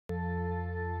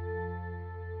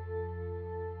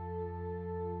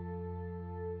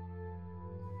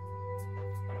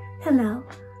Hello,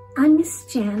 I'm Miss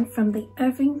J'Ann from the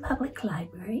Irving Public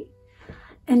Library,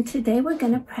 and today we're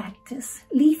going to practice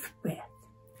leaf breath.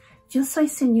 Yo soy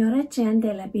Señora J'Ann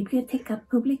de la Biblioteca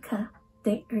Pública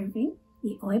de Irving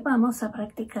y hoy vamos a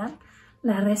practicar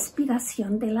la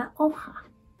respiración de la hoja.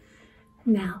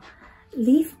 Now,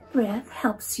 leaf breath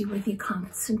helps you with your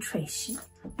concentration.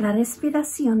 La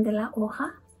respiración de la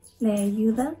hoja le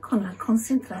ayuda con la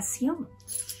concentración.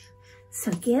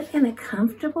 So get in a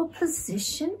comfortable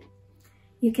position.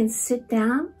 You can sit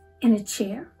down in a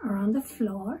chair or on the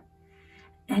floor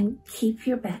and keep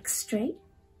your back straight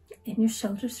and your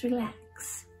shoulders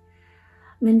relaxed.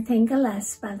 Mantenga la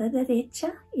espalda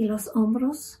derecha y los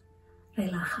hombros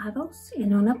relajados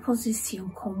en una posición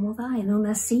cómoda en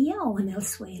una silla o en el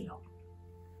suelo.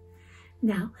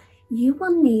 Now, you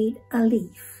will need a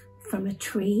leaf from a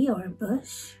tree or a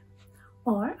bush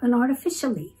or an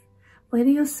artificial leaf.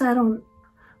 Puede usar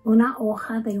una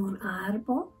hoja de un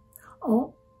árbol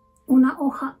o una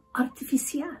hoja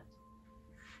artificial.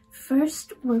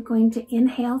 First, we're going to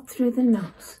inhale through the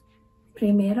nose.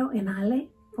 Primero, inhale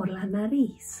por la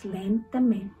nariz,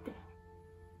 lentamente.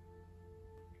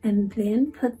 And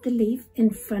then put the leaf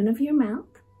in front of your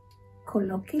mouth.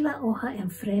 Coloque la hoja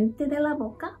enfrente de la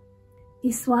boca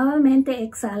y suavemente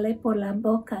exhale por la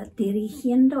boca,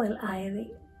 dirigiendo el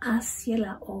aire hacia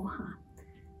la hoja.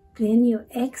 Then you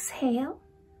exhale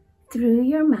through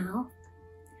your mouth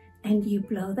and you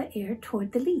blow the air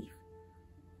toward the leaf.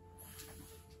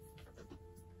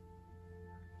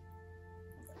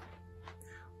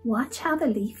 Watch how the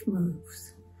leaf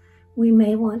moves. We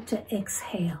may want to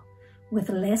exhale with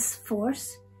less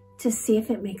force to see if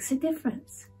it makes a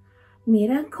difference.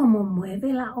 Mira cómo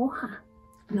mueve la hoja.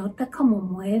 Nota cómo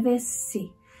mueve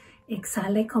si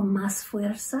exhale con más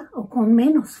fuerza o con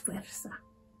menos fuerza.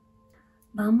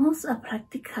 Vamos a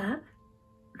practicar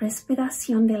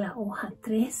respiración de la hoja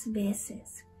 3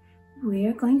 veces.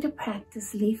 We're going to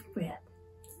practice leaf breath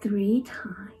 3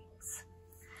 times.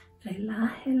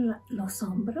 Relaje los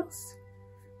hombros.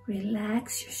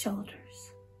 Relax your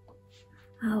shoulders.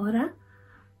 Ahora,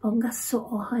 ponga su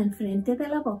hoja enfrente de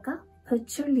la boca. Put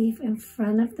your leaf in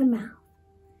front of the mouth.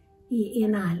 Y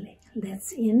inhale.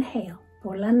 Let's inhale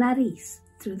por la nariz,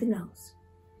 through the nose.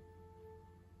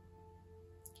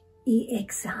 Y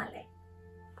exhale.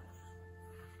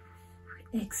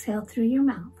 Exhale through your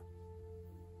mouth.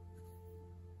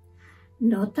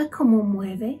 Nota cómo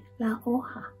mueve la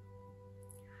hoja.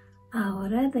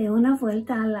 Ahora de una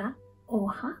vuelta a la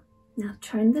hoja. Now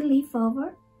turn the leaf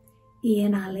over y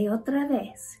inhale otra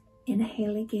vez.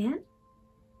 Inhale again.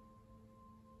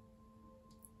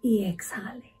 Y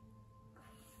exhale.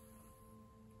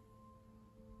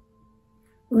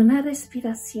 Una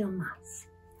respiración más.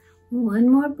 One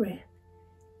more breath.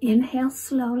 Inhale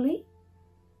slowly.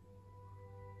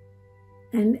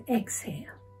 And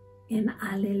exhale.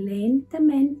 Inhale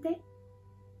lentamente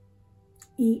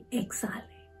y exhale.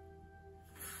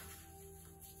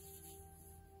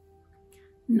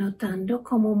 Notando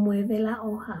cómo mueve la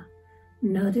hoja.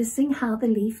 Noticing how the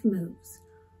leaf moves.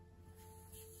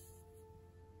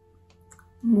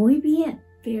 Muy bien.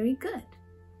 Very good.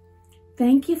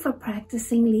 Thank you for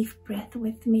practicing leaf breath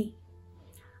with me.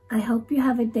 I hope you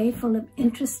have a day full of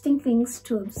interesting things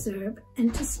to observe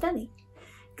and to study.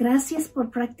 Gracias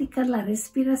por practicar la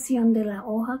respiración de la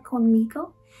hoja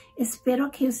conmigo.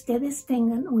 Espero que ustedes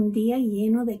tengan un día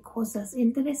lleno de cosas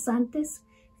interesantes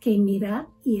que mirar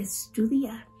y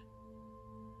estudiar.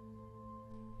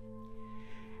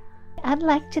 I'd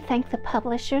like to thank the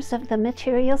publishers of the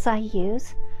materials I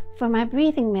use for my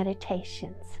breathing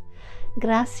meditations.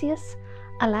 Gracias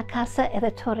a la Casa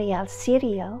Editorial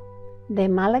Sirio de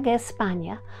Málaga,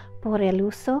 España, por el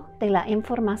uso de la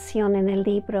información en el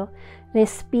libro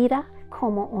Respira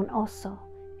como un oso,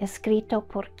 escrito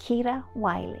por Kira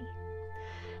Willey.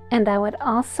 And I would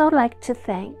also like to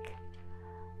thank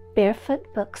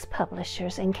Barefoot Books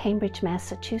publishers in Cambridge,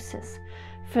 Massachusetts,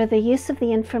 for the use of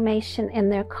the information in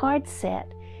their card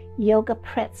set, Yoga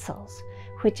Pretzels,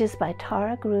 which is by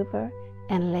Gruber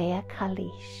and Leah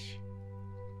Kalish.